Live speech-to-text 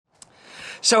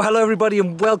So hello everybody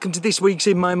and welcome to this week's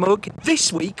In My Mug.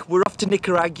 This week we're off to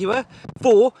Nicaragua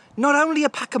for not only a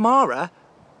Pacamara,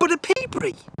 but a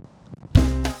Peabry.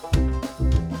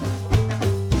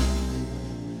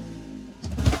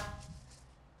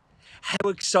 How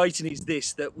exciting is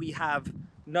this that we have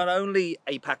not only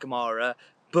a Pacamara,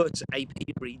 but a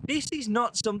Peabry. This is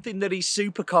not something that is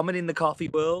super common in the coffee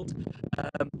world.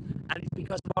 And it's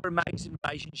because of our amazing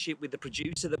relationship with the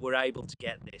producer that we're able to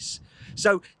get this.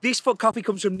 So this coffee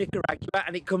comes from Nicaragua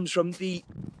and it comes from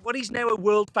what is now a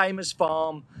world famous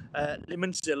farm,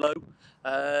 Limoncillo.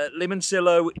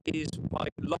 Limoncillo is my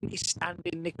longest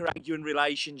standing Nicaraguan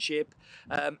relationship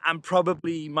and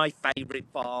probably my favourite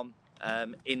farm.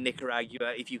 In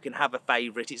Nicaragua, if you can have a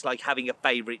favourite, it's like having a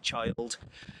favourite child.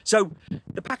 So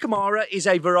the Pacamara is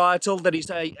a varietal that is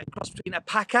a cross between a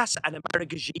Pacas and a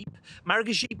Maragogipe.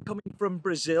 Maragogipe coming from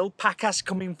Brazil, Pacas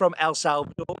coming from El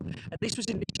Salvador, and this was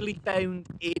initially found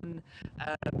in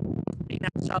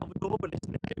El Salvador, but it's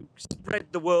now spread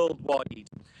the world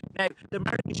wide. Now the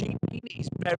Maragogipe bean is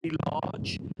very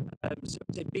large, so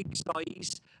it's a big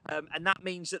size, and that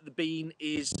means that the bean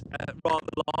is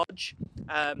rather large.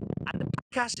 And the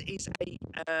Pacas is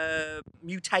a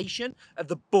mutation of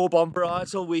the Bourbon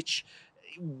varietal, which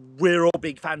we're all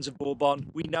big fans of Bourbon.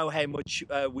 We know how much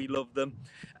we love them.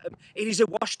 It is a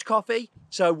washed coffee.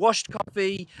 So washed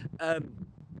coffee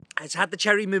has had the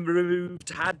cherry removed,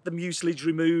 had the mucilage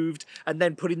removed, and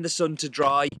then put in the sun to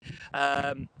dry.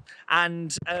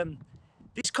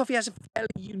 This coffee has a fairly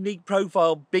unique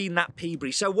profile, being that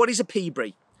Peabry. So what is a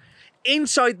Peabry?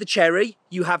 Inside the cherry,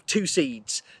 you have two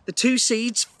seeds. The two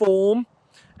seeds form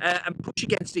and push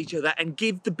against each other and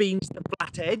give the beans the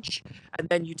flat edge, and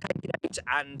then you take it out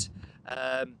and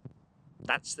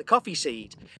that's the coffee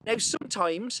seed. Now,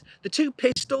 sometimes the two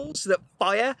pistils that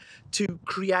fire to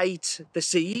create the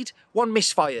seed, one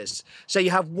misfires. So you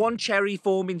have one seed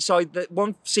form inside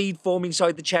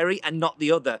the cherry and not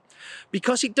the other.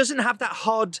 Because it doesn't have that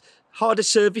harder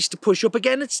surface to push up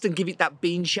against and give it that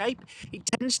bean shape, it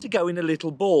tends to go in a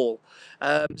little ball.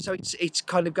 So it's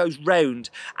kind of goes round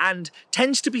and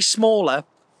tends to be smaller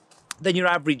than your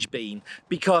average bean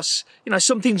because, you know,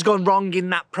 something's gone wrong in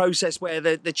that process where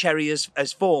the cherry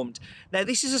has formed. Now,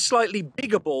 this is a slightly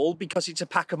bigger ball because it's a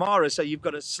Pacamara, so you've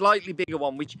got a slightly bigger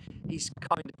one, which is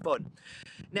kind of fun.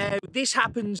 Now, this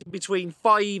happens between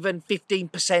 5 and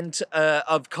 15%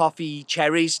 of coffee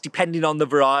cherries, depending on the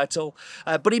varietal.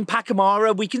 But in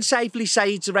Pacamara, we can safely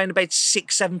say it's around about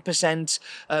 6-7%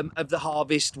 of the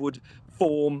harvest would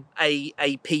form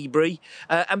a Peabry,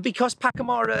 and because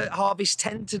Pacamara harvests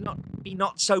tend to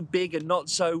not so big and not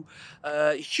so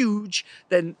huge,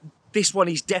 then this one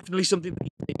is definitely something that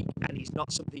you need and is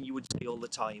not something you would see all the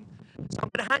time. So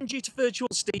I'm going to hand you to Virtual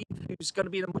Steve, who's going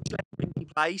to be in a much less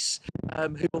windy place,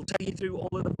 who will take you through all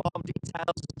of the farm details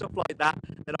and stuff like that.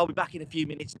 Then I'll be back in a few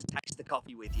minutes to taste the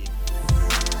coffee with you.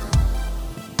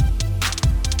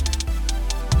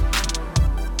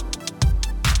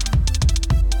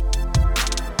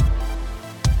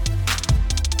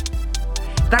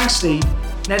 Thanks, Steve.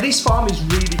 Now, this farm is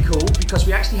really cool because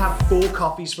we actually have 4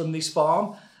 coffees from this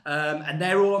farm, and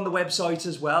they're all on the website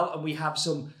as well. And we have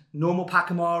some normal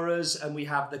Pacamaras and we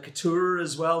have the Caturra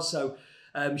as well. So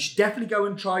you should definitely go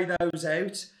and try those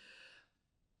out.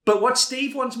 But what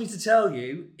Steve wants me to tell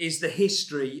you is the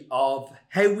history of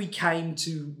how we came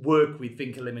to work with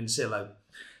Finca Limoncillo.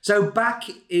 So back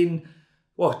in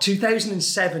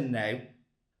 2007 now,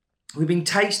 we've been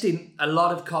tasting a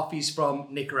lot of coffees from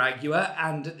Nicaragua,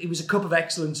 and it was a Cup of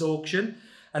Excellence auction,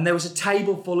 and there was a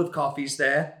table full of coffees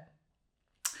there.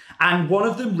 And one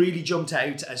of them really jumped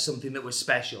out as something that was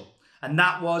special, and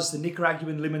that was the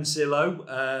Nicaraguan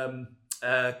Limoncillo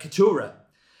Caturra.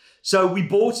 So we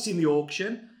bought it in the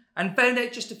auction and found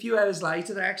out just a few hours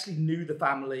later they actually knew the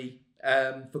family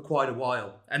for quite a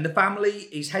while. And the family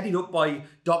is headed up by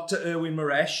Dr. Erwin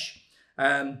Maresh,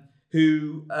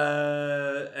 who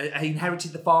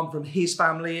inherited the farm from his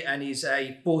family and is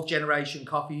a 4th generation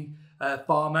coffee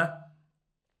farmer.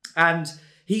 And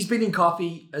he's been in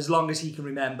coffee as long as he can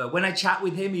remember. When I chat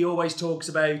with him, he always talks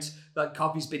about that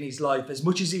coffee's been his life. As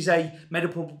much as he's a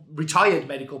retired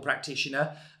medical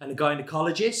practitioner and a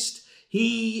gynecologist,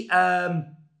 he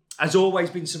has always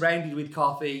been surrounded with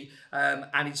coffee,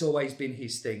 and it's always been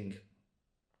his thing.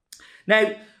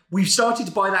 Now, we've started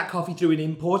to buy that coffee through an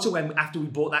importer after we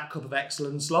bought that Cup of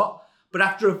Excellence lot. But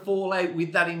after a fallout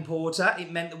with that importer, it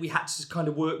meant that we had to kind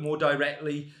of work more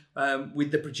directly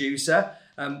with the producer,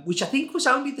 which I think was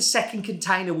only the 2nd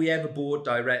container we ever bought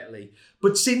directly.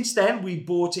 But since then, we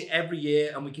bought it every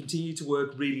year and we continue to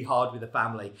work really hard with the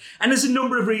family. And there's a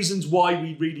number of reasons why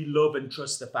we really love and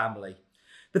trust the family.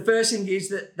 The first thing is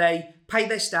that they pay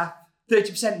their staff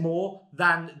 30% more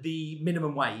than the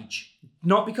minimum wage.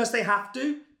 Not because they have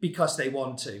to, because they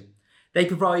want to. They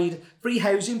provide free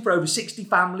housing for over 60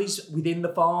 families within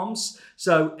the farms.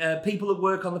 So people that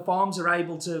work on the farms are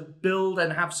able to build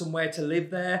and have somewhere to live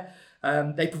there.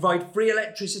 They provide free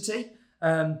electricity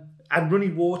and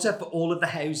running water for all of the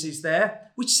houses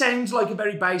there, which sounds like a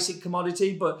very basic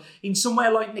commodity, but in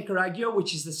somewhere like Nicaragua,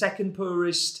 which is the second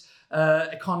poorest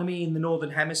economy in the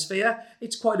Northern Hemisphere,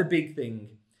 it's quite a big thing.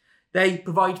 They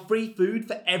provide free food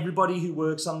for everybody who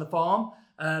works on the farm.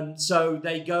 So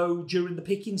they go during the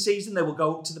picking season, they will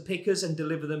go up to the pickers and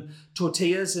deliver them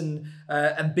tortillas and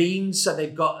beans. So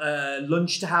they've got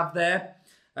lunch to have there.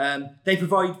 They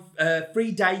provide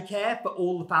free daycare for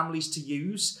all the families to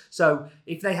use. So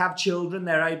if they have children,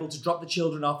 they're able to drop the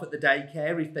children off at the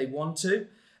daycare if they want to.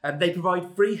 They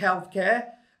provide free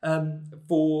healthcare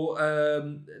for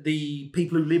the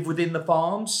people who live within the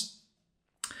farms.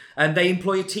 And they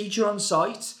employ a teacher on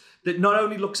site that not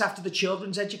only looks after the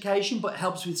children's education, but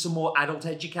helps with some more adult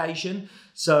education.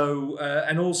 So,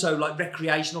 and also like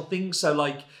recreational things. So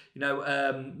like,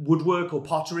 woodwork or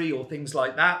pottery or things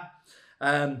like that.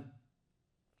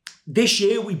 This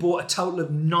year we bought a total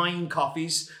of 9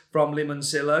 coffees from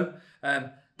Limoncillo.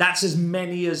 That's as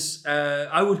many as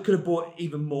I could have bought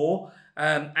even more.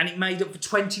 And it made up for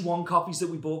 21 coffees that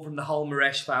we bought from the whole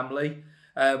Maresh family,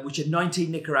 which are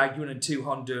 19 Nicaraguan and 2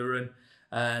 Honduran.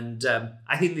 And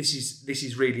I think this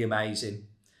is really amazing.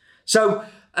 So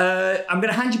I'm going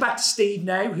to hand you back to Steve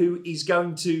now, who is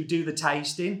going to do the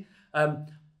tasting.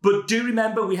 But do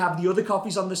remember, we have the other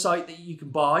coffees on the site that you can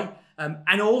buy.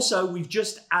 And also, we've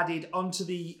just added onto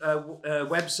the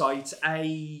website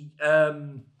a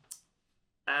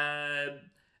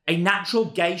natural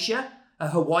geisha, a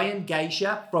Hawaiian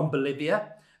geisha from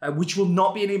Bolivia, which will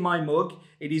not be in my mug.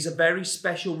 It is a very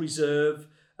special reserve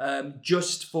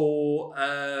just for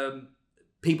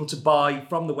people to buy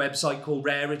from the website called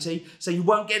Rarity. So you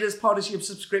won't get it as part of your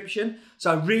subscription. So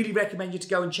I really recommend you to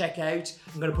go and check out.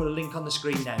 I'm going to put a link on the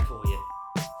screen now for you.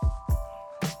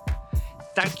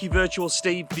 Thank you, Virtual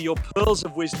Steve, for your pearls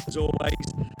of wisdom as always.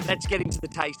 Let's get into the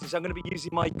tasting. So I'm going to be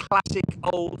using my classic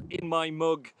old In My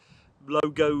Mug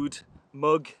logoed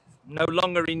mug. No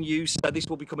longer in use, so this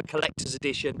will become a collector's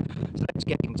edition. So let's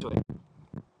get into it.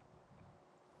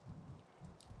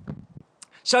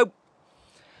 So,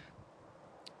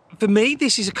 for me,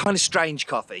 this is a kind of strange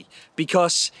coffee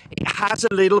because it has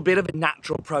a little bit of a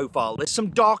natural profile. There's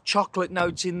some dark chocolate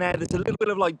notes in there. There's a little bit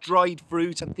of like dried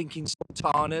fruit. I'm thinking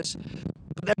sultanas.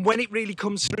 But then when it really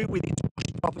comes through with its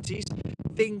properties,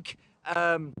 think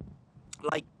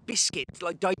like biscuit,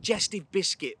 like digestive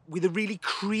biscuit with a really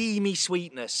creamy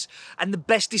sweetness. And the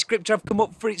best descriptor I've come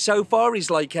up for it so far is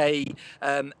like a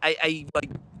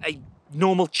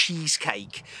normal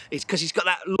cheesecake. It's because it's got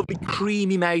that lovely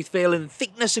creamy mouthfeel and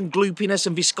thickness and gloopiness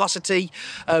and viscosity,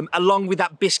 along with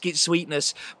that biscuit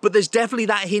sweetness. But there's definitely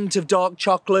that hint of dark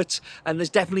chocolate, and there's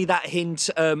definitely that hint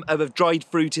of a dried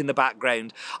fruit in the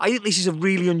background. I think this is a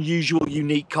really unusual,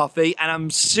 unique coffee, and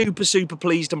I'm super, super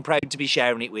pleased and proud to be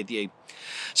sharing it with you.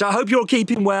 So I hope you're all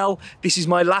keeping well. This is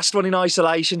my last one in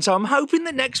isolation, so I'm hoping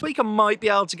that next week I might be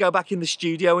able to go back in the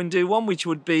studio and do one, which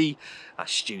would be,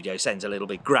 studio sounds a little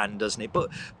bit grand, doesn't it? But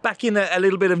back in a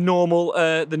little bit of normal,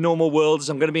 the normal world, as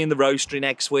I'm going to be in the roastery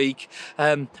next week.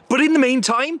 But in the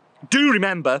meantime, do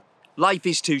remember, life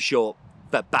is too short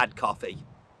for bad coffee.